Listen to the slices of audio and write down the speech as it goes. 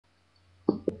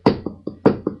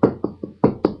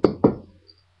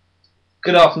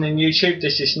Good afternoon YouTube,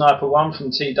 this is Sniper1 from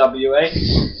TWA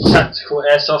Tactical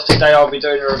Airsoft. Today I'll be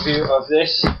doing a review of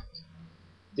this,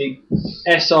 the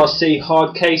SRC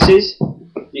hard cases.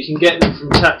 You can get them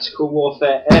from Tactical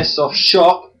Warfare Airsoft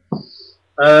Shop.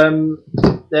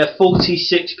 They're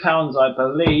 £46 I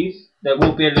believe. There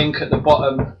will be a link at the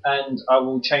bottom and I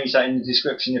will change that in the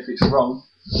description if it's wrong.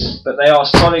 But they are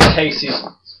solid cases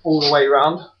all the way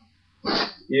around.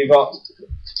 You've got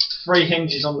 3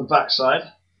 hinges on the back side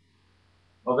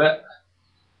of it,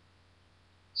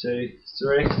 2,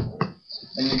 3,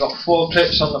 and you've got 4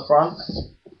 clips on the front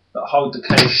that hold the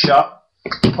case shut.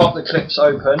 You pop the clips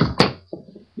open,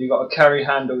 you've got a carry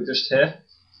handle just here.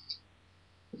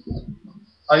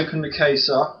 Open the case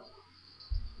up,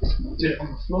 get it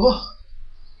on the floor.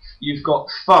 You've got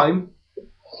foam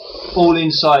all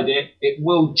inside it. It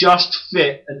will just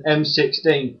fit an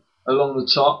M16 along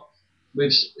the top.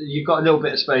 You've got a little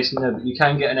bit of space in there, but you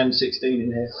can get an M16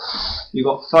 in here. You've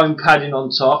got foam padding on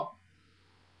top.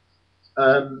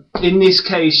 In this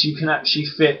case you can actually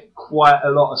fit quite a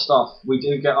lot of stuff. We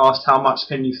do get asked how much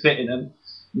can you fit in them.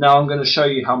 Now I'm going to show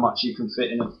you how much you can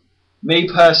fit in them. Me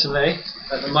personally,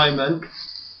 at the moment,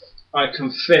 I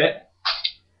can fit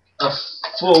a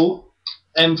full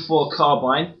M4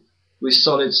 carbine with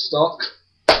solid stock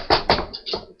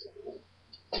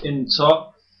in the top.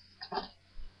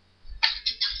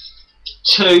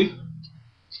 2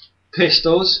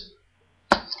 pistols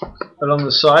along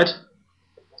the side,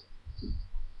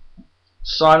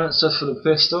 silencer for the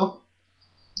pistol,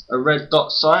 a red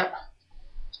dot sight,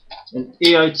 an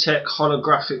EOTech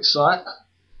holographic sight,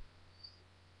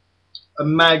 a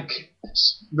mag,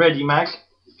 ready mag,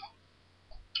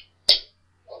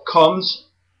 comms,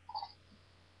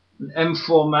 an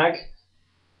M4 mag,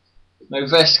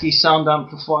 Noveski sound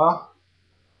amplifier,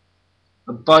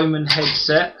 a Bowman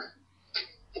headset,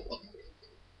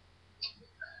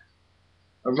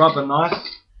 a rubber knife,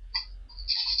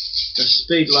 a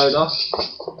speed loader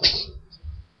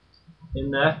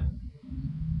in there,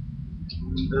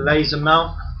 a laser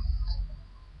mount,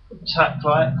 a tack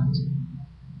light,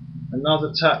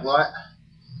 another tack light,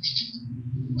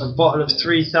 a bottle of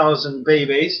 3000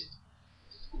 BBs,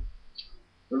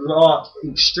 a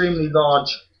extremely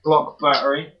large block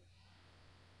battery,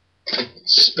 a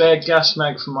spare gas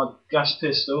mag for my gas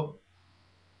pistol,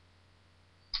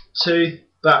 2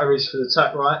 batteries for the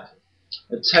tack light,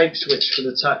 a tape switch for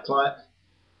the tack light,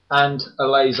 and a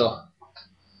laser.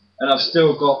 And I've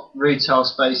still got retail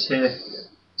space here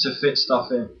to fit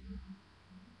stuff in,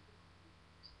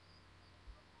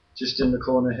 just in the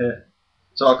corner here.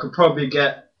 So I could probably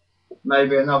get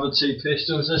maybe another 2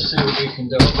 pistols. Let's see what we can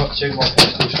do. I've got 2 more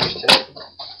pistols just here.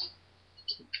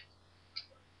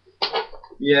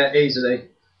 Yeah, easily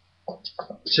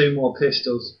 2 more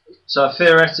pistols. So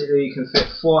theoretically you can fit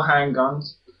 4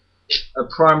 handguns, a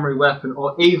primary weapon,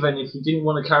 or even if you didn't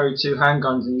want to carry 2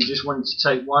 handguns and you just wanted to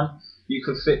take 1, you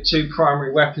could fit 2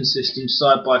 primary weapon systems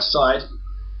side by side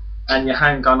and your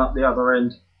handgun up the other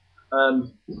end.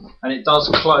 And it does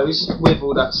close with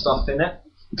all that stuff in it.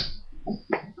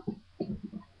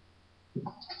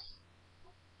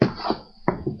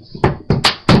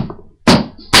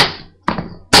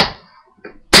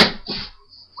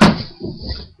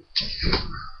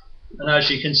 And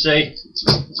as you can see,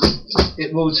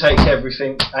 it will take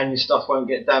everything and your stuff won't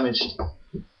get damaged.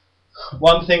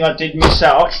 One thing I did miss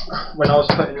out when I was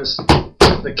putting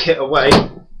the kit away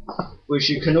was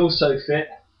you can also fit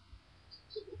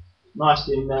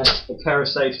nicely in there a pair of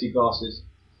safety glasses.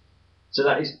 So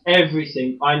that is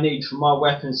everything I need for my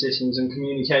weapon systems and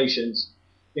communications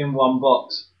in one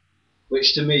box,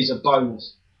 which to me is a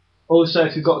bonus. Also,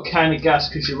 if you've got a can of gas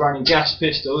because you're running gas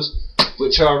pistols,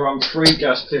 which I run 3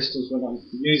 gas pistols when I'm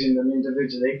using them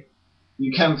individually,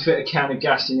 you can fit a can of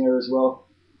gas in here as well.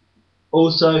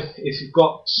 Also, if you've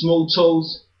got small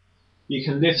tools, you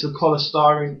can lift the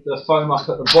polystyrene, the foam up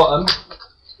at the bottom,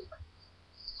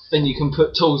 then you can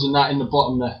put tools and that in the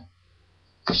bottom there.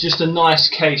 It's just a nice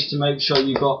case to make sure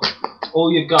you've got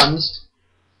all your guns,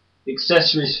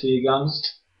 accessories for your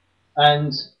guns,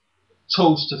 and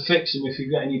tools to fix them if you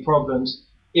get any problems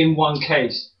in one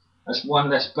case. That's one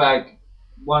less bag,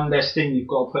 one less thing you've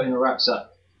got to put in a rucksack.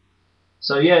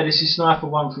 So yeah, this is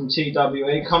Sniper1 from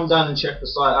TWA. Come down and check the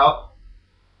site out.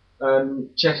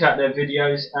 Check out their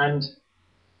videos and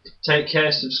take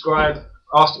care, subscribe.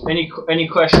 Ask any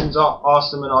questions,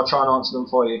 ask them and I'll try and answer them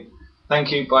for you.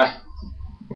 Thank you, bye.